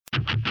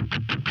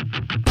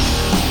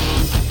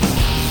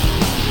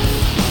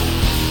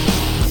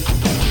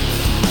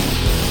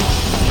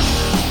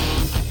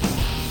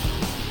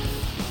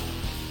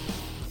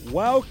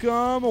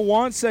Welcome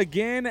once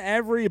again,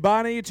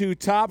 everybody, to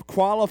Top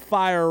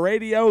Qualifier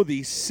Radio,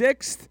 the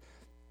sixth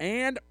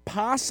and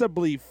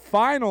possibly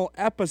final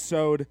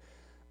episode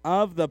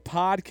of the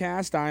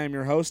podcast. I am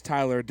your host,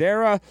 Tyler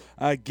Dara.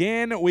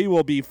 Again, we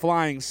will be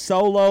flying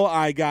solo.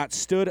 I got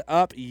stood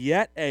up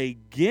yet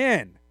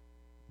again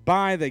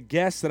by the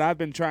guest that I've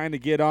been trying to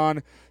get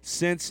on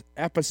since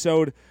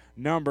episode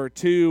number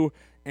 2,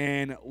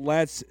 and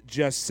let's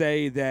just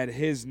say that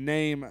his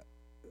name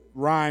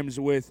rhymes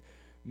with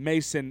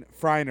Mason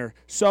Freiner.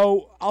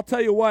 So I'll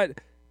tell you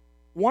what,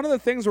 one of the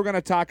things we're going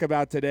to talk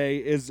about today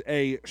is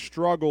a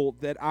struggle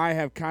that I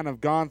have kind of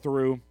gone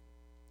through,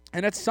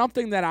 and it's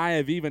something that I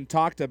have even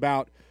talked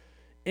about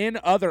in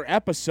other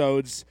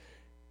episodes.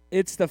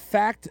 It's the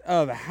fact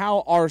of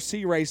how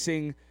RC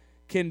racing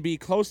can be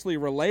closely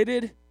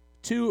related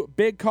to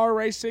big car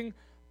racing,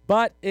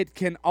 but it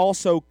can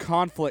also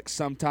conflict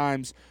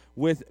sometimes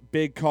with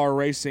big car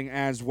racing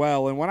as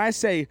well. And when I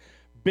say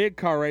big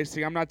car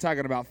racing, I'm not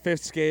talking about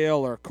fifth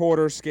scale or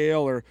quarter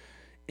scale or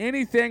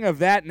anything of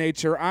that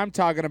nature. I'm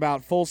talking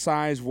about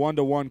full-size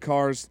one-to-one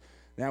cars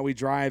that we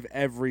drive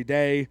every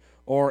day,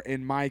 or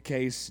in my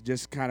case,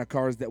 just kind of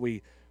cars that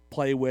we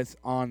play with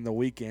on the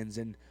weekends.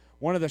 And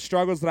one of the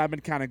struggles that I've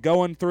been kind of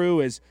going through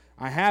is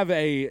I have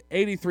a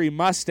 83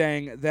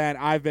 Mustang that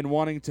I've been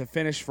wanting to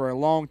finish for a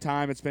long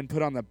time. It's been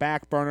put on the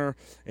back burner.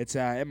 It's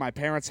at my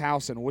parents'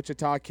 house in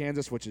Wichita,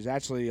 Kansas, which is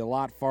actually a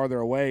lot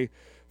farther away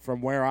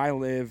from where I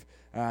live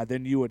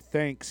than you would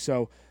think.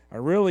 So I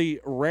really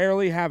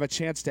rarely have a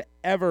chance to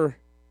ever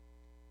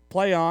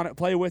play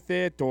with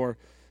it, or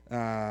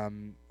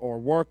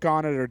work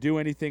on it, or do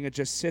anything. It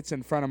just sits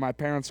in front of my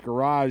parents'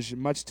 garage,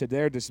 much to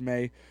their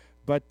dismay.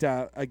 But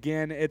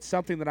again, it's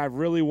something that I've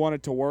really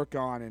wanted to work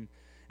on,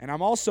 and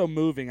I'm also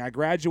moving. I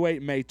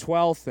graduate May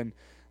 12th, and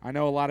I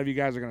know a lot of you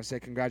guys are going to say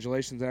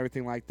congratulations and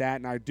everything like that,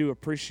 and I do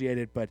appreciate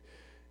it, but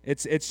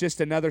it's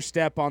just another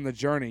step on the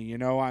journey. You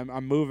know,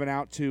 I'm moving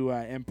out to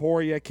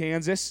Emporia,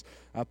 Kansas,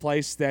 a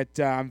place that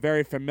I'm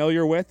very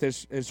familiar with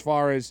as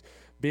far as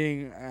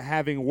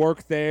having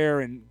work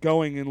there and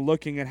going and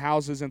looking at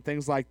houses and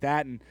things like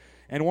that.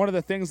 And one of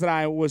the things that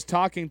I was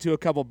talking to a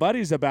couple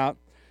buddies about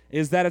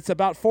is that it's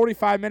about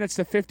 45 minutes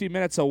to 50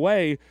 minutes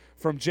away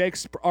from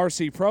Jake's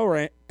RC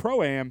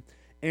Pro-Am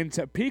in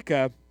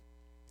Topeka,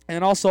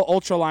 and also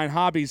Ultraline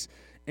Hobbies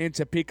in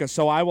Topeka.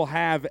 So I will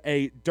have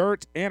a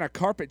dirt and a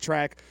carpet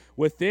track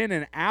within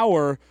an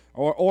hour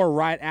or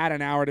right at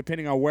an hour,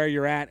 depending on where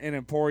you're at in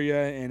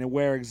Emporia and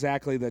where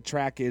exactly the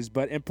track is.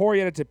 But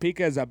Emporia to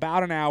Topeka is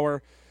about an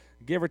hour,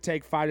 give or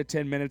take 5 to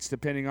 10 minutes,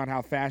 depending on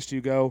how fast you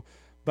go.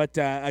 But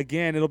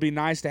again, it'll be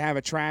nice to have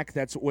a track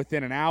that's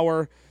within an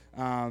hour.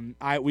 We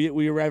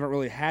haven't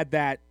really had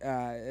that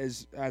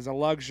as a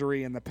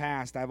luxury in the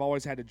past. I've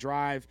always had to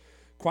drive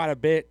quite a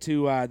bit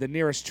to the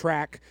nearest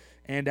track,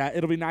 and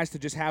it'll be nice to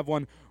just have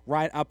one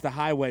right up the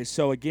highway.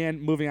 So again,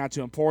 moving out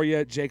to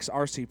Emporia, Jake's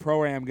RC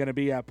Pro-Am going to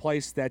be a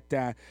place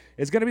that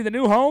is going to be the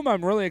new home.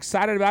 I'm really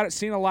excited about it.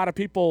 Seen a lot of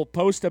people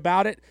post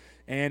about it,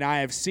 and I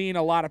have seen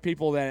a lot of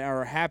people that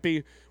are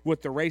happy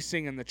with the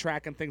racing and the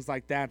track and things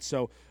like that.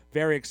 So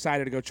very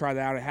excited to go try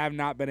that out. I have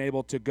not been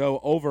able to go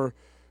over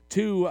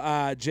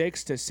to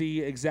Jake's to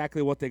see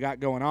exactly what they got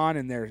going on,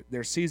 and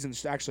their season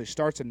actually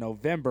starts in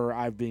November,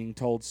 I'm being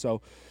told.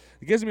 So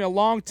it gives me a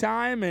long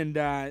time, and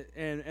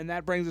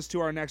that brings us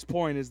to our next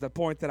point, is the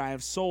point that I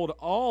have sold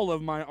all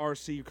of my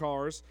RC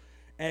cars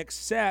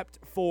except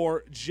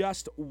for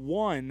just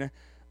one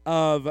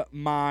of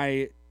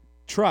my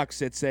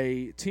trucks. It's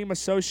a Team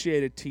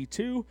Associated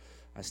T2,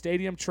 a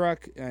stadium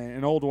truck,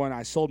 an old one.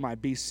 I sold my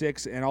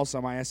B6 and also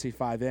my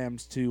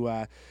SC5Ms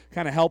to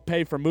kind of help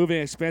pay for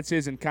moving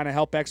expenses and kind of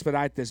help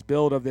expedite this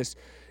build of this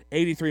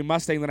 83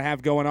 Mustang that I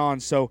have going on.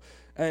 So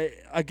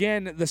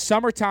again, the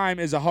summertime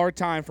is a hard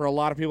time for a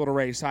lot of people to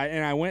race.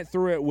 I went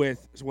through it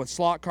with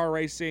slot car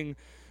racing,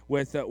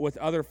 with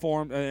other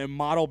forms,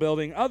 model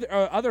building,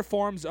 other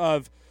forms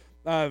of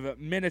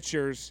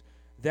miniatures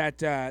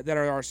that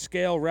are our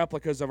scale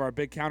replicas of our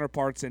big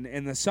counterparts. And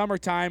in the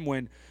summertime,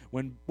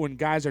 when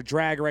guys are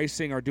drag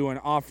racing or doing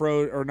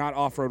off-road, or not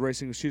off-road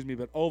racing, excuse me,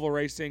 but oval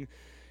racing,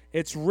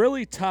 it's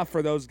really tough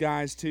for those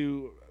guys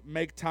to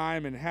make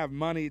time and have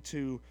money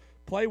to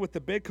play with the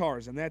big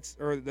cars, or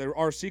the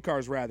RC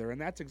cars rather, and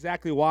that's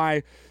exactly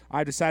why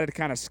I decided to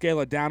kind of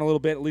scale it down a little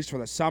bit, at least for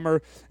the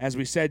summer. As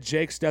we said,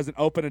 Jake's doesn't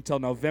open until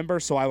November,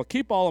 so I will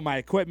keep all of my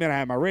equipment. I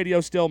have my radio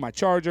still, my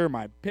charger,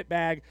 my pit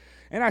bag,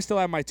 and I still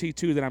have my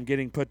T2 that I'm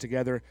getting put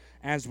together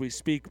as we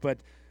speak. But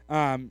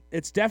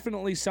it's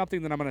definitely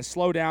something that I'm going to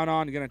slow down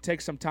on. I'm going to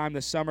take some time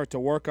this summer to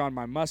work on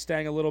my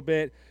Mustang a little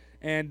bit,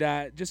 and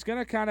just going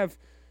to kind of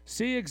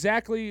see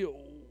exactly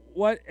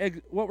what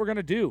we're going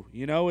to do.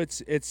 You know,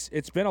 it's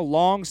been a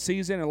long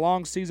season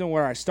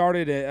where I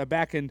started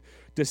back in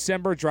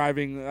December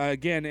driving,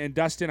 again, and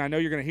Dustin, I know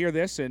you're going to hear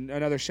this, and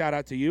another shout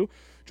out to you,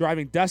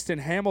 driving Dustin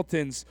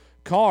Hamilton's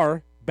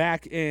car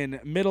back in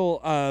middle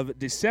of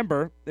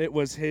December. It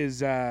was his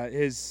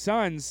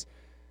son's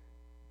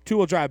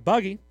two-wheel drive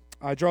buggy.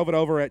 I drove it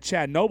over at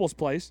Chad Noble's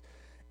place,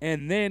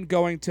 and then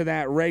going to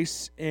that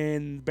race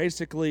in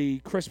basically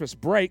Christmas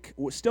break,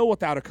 still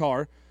without a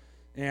car.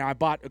 And I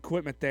bought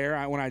equipment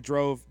there when I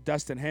drove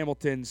Dustin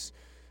Hamilton's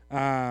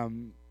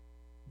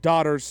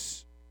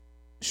daughter's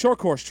short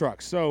course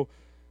truck. So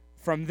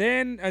from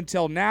then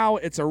until now,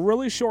 it's a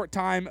really short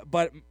time,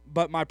 but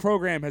my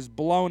program has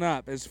blown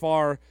up as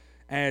far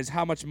as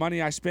how much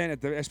money I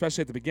spent,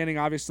 especially at the beginning,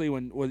 obviously,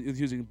 when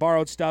using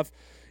borrowed stuff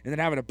and then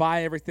having to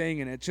buy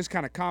everything, and it just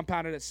kind of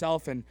compounded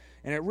itself. And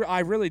I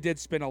really did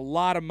spend a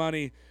lot of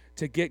money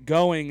to get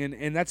going,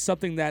 and that's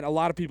something that a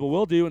lot of people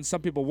will do and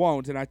some people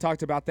won't. And I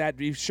talked about that.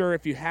 Be sure,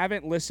 if you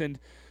haven't listened,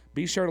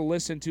 be sure to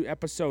listen to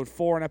episode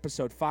 4 and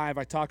episode 5.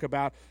 I talk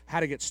about how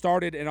to get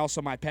started and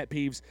also my pet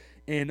peeves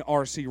in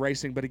RC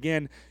racing. But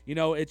again,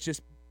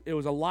 it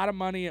was a lot of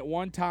money at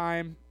one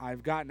time.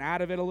 I've gotten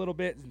out of it a little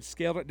bit and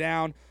scaled it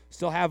down.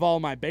 Still have all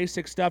my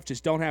basic stuff,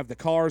 just don't have the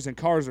cars, and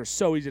cars are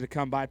so easy to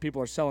come by.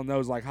 People are selling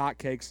those like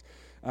hotcakes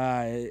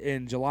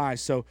in July.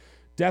 So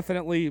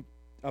definitely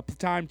a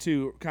time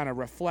to kind of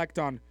reflect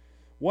on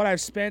what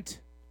I've spent,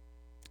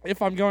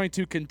 if I'm going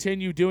to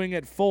continue doing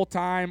it full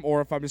time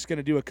or if I'm just going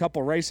to do a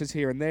couple races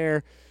here and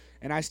there.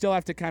 And I still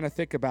have to kind of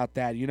think about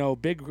that.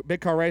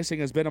 Big car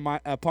racing has been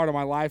a part of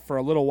my life for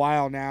a little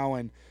while now,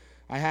 and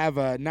I have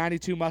a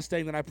 92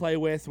 Mustang that I play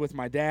with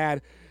my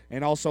dad,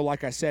 and also,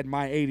 like I said,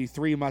 my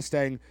 83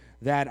 Mustang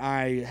that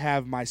I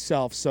have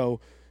myself. So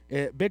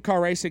big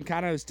car racing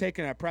kind of has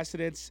taken a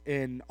precedence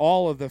in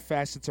all of the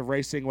facets of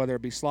racing, whether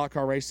it be slot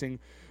car racing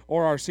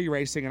or RC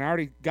racing. And I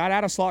already got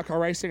out of slot car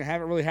racing. I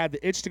haven't really had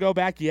the itch to go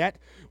back yet.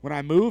 When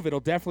I move, it'll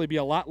definitely be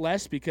a lot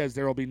less because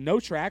there will be no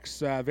tracks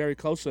very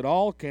close at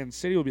all. Kansas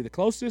City will be the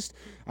closest.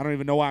 I don't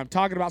even know why I'm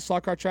talking about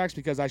slot car tracks,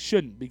 because I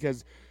shouldn't,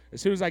 because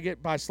as soon as I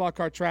get by slot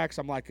car tracks,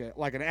 I'm like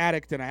an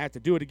addict and I have to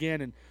do it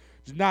again, and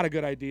it's not a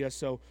good idea.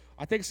 So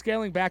I think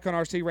scaling back on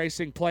RC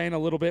racing, playing a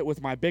little bit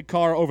with my big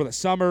car over the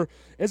summer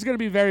is going to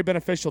be very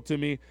beneficial to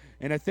me,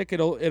 and I think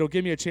it'll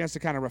give me a chance to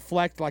kind of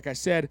reflect, like I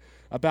said,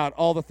 about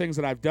all the things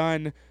that I've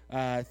done,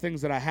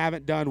 things that I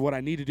haven't done, what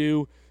I need to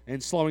do,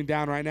 and slowing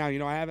down right now.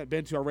 I haven't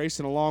been to a race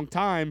in a long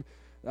time.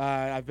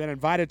 I've been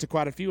invited to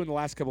quite a few in the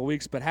last couple of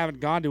weeks, but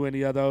haven't gone to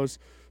any of those.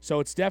 So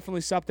it's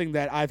definitely something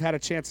that I've had a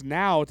chance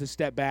now to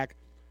step back,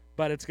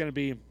 but it's going to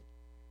be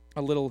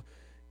a little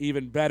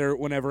even better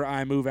whenever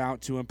I move out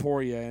to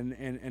Emporia.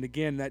 And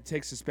again, that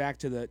takes us back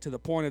to the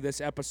point of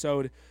this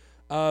episode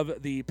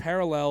of the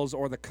parallels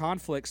or the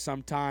conflicts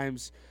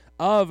sometimes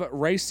of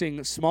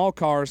racing small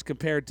cars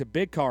compared to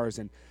big cars.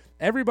 And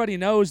everybody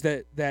knows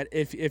that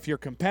if you're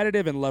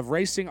competitive and love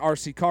racing,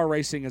 RC car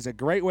racing is a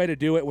great way to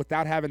do it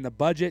without having the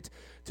budget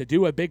to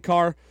do a big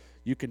car.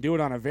 You can do it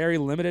on a very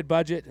limited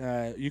budget.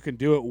 You can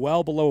do it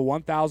well below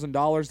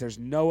 $1,000. There's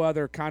no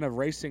other kind of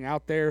racing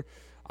out there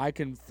I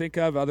can think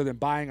of other than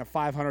buying a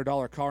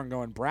 $500 car and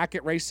going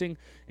bracket racing,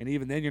 and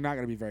even then you're not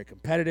going to be very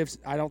competitive,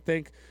 I don't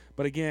think.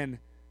 But again,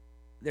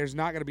 there's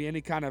not going to be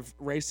any kind of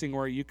racing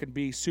where you can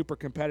be super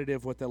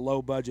competitive with a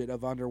low budget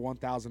of under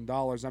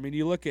 $1,000. I mean,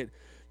 you look at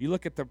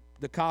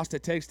the cost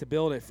it takes to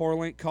build a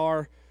 4-link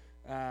car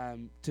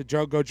to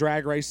go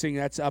drag racing.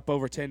 That's up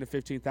over $10,000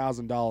 to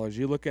 $15,000.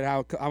 You look at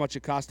how much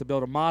it costs to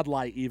build a Mod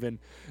Light, even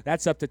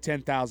that's up to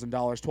 $10,000,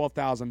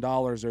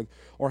 $12,000,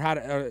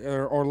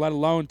 or let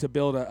alone to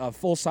build a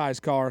full size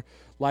car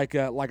like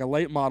a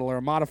late model or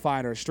a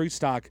modified or a street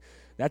stock.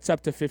 That's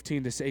up to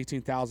 $15,000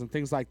 to $18,000,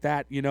 things like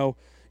that.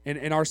 And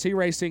RC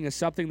racing is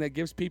something that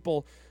gives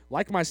people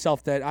like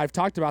myself, that I've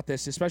talked about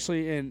this,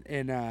 especially in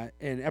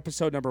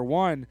episode number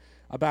 1,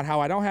 about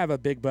how I don't have a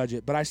big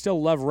budget, but I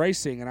still love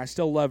racing and I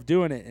still love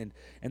doing it,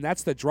 and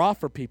that's the draw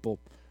for people.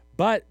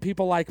 But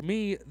people like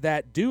me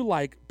that do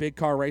like big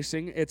car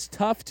racing, it's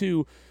tough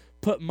to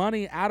put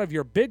money out of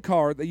your big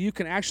car that you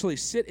can actually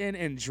sit in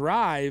and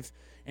drive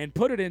and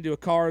put it into a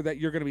car that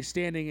you're going to be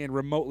standing and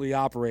remotely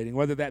operating,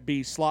 whether that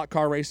be slot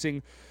car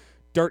racing,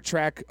 dirt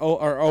track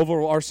or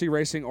oval RC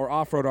racing, or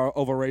off-road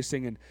oval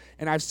racing.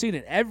 And I've seen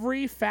it.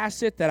 Every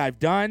facet that I've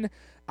done,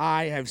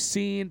 I have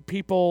seen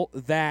people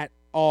that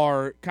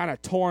are kind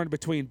of torn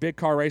between big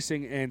car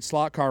racing and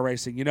slot car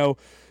racing.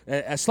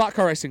 Slot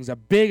car racing is a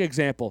big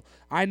example.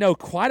 I know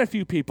quite a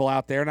few people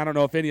out there, and I don't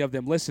know if any of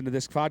them listen to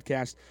this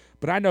podcast,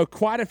 but I know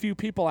quite a few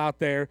people out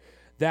there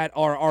that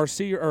are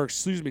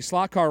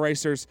slot car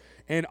racers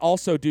and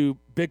also do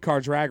big car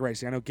drag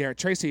racing. I know Garrett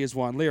Tracy is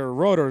one, Lear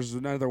Roeder is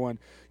another one,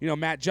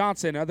 Matt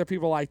Johnson, other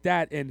people like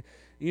that. And,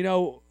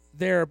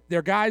 they're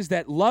guys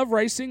that love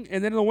racing,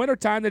 and then in the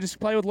wintertime they just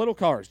play with little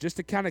cars just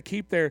to kind of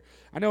keep I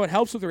know it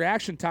helps with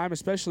reaction time,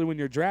 especially when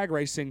you're drag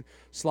racing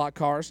slot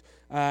cars.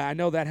 I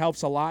know that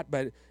helps a lot,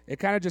 but it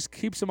kind of just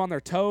keeps them on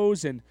their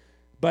toes.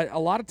 But a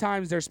lot of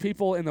times there's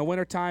people in the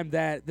wintertime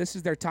that this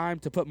is their time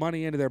to put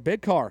money into their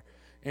big car.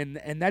 And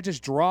that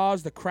just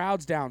draws the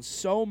crowds down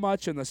so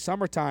much in the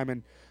summertime.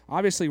 And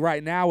obviously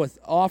right now with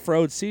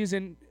off-road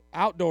season,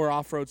 outdoor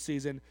off-road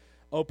season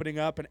opening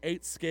up, an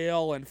 8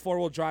 scale and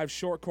 4-wheel drive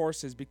short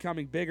courses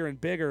becoming bigger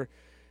and bigger,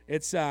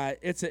 it's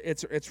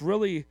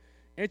really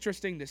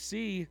interesting to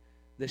see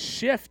the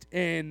shift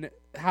in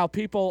how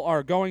people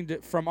are going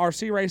from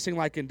RC racing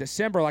like in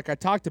December, like I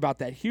talked about,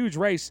 that huge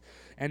race,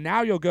 and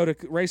now you'll go to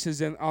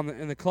races in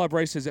the club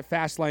races at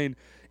Fastlane,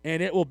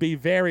 and it will be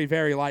very,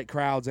 very light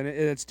crowds, and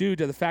it's due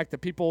to the fact that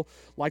people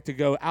like to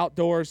go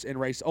outdoors and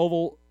race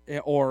oval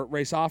or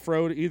race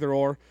off-road, either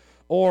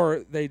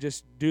or they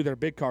just do their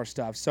big car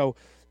stuff. So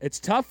it's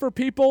tough for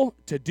people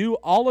to do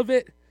all of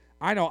it.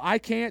 I know I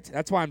can't.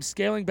 That's why I'm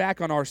scaling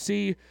back on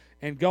RC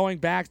and going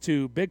back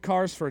to big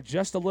cars for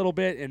just a little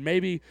bit and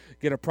maybe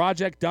get a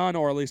project done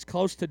or at least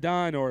close to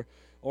done or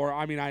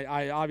I mean,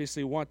 I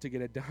obviously want to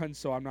get it done,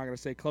 so I'm not going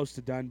to say close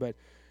to done, but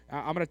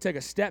I'm going to take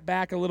a step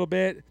back a little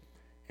bit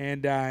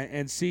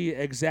and see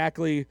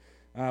exactly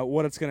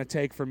what it's going to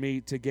take for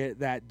me to get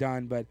that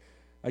done. But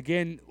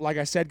again, like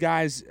I said,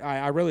 guys,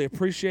 I really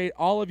appreciate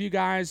all of you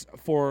guys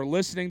for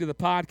listening to the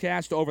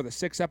podcast over the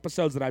 6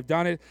 episodes that I've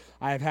done it.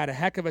 I have had a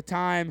heck of a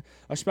time.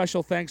 A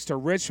special thanks to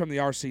Rich from the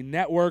RC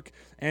Network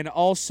and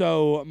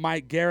also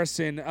Mike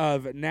Garrison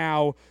of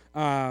now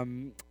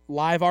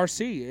Live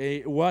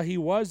RC. Well, he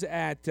was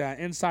at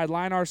Inside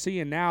Line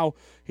RC, and now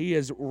he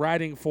is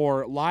riding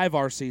for Live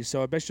RC.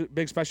 So a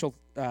big special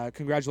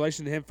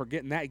congratulations to him for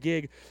getting that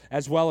gig,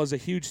 as well as a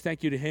huge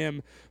thank you to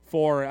him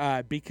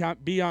for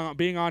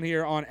being on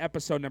here on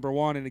episode number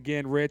 1. And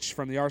again, Rich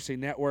from the RC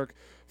Network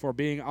for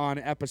being on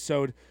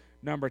episode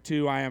number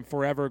 2. I am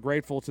forever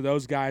grateful to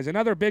those guys.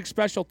 Another big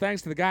special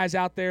thanks to the guys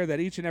out there that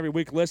each and every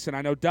week listen.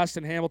 I know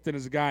Dustin Hamilton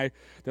is a guy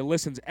that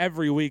listens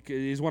every week.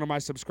 He's one of my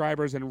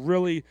subscribers and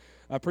really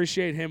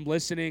appreciate him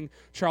listening.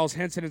 Charles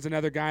Henson is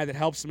another guy that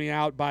helps me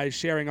out by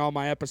sharing all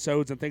my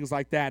episodes and things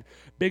like that.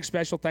 Big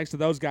special thanks to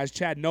those guys.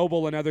 Chad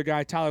Noble, another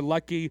guy. Tyler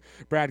Lucky,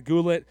 Brad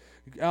Goulet,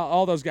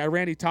 all those guys.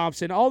 Randy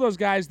Thompson, all those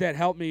guys that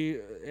help me,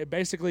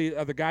 basically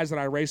are the guys that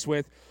I race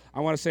with. I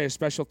want to say a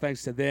special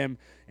thanks to them,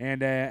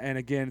 and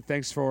again,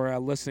 thanks for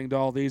listening to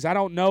all these. I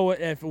don't know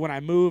if when I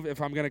move,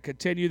 if I'm going to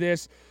continue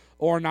this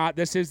or not.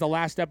 This is the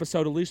last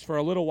episode, at least for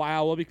a little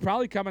while. We'll be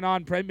probably coming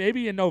on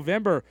maybe in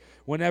November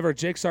whenever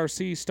Jake's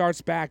RC starts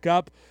back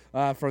up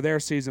for their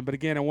season. But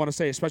again, I want to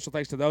say a special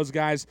thanks to those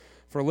guys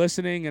for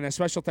listening, and a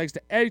special thanks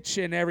to each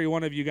and every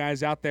one of you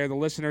guys out there, the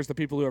listeners, the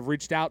people who have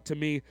reached out to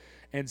me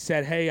and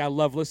said, hey, I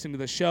love listening to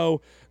the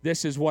show.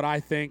 This is what I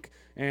think,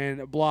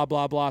 and blah,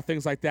 blah, blah,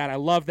 things like that. I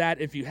love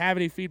that. If you have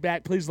any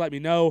feedback, please let me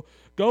know.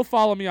 Go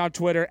follow me on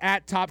Twitter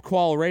at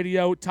TopQual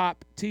Radio,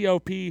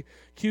 TopQual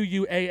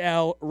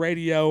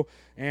Radio,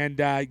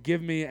 and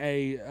give me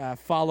a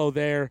follow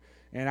there,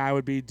 and I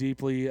would be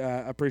deeply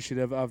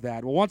appreciative of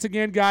that. Well, once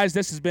again, guys,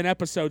 this has been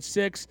episode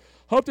 6.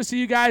 Hope to see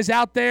you guys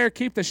out there.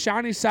 Keep the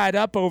shiny side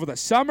up over the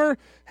summer.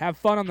 Have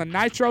fun on the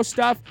Nitro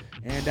stuff,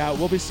 and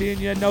we'll be seeing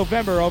you in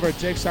November over at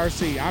Jake's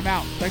RC. I'm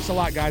out. Thanks a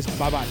lot, guys.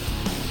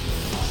 Bye-bye.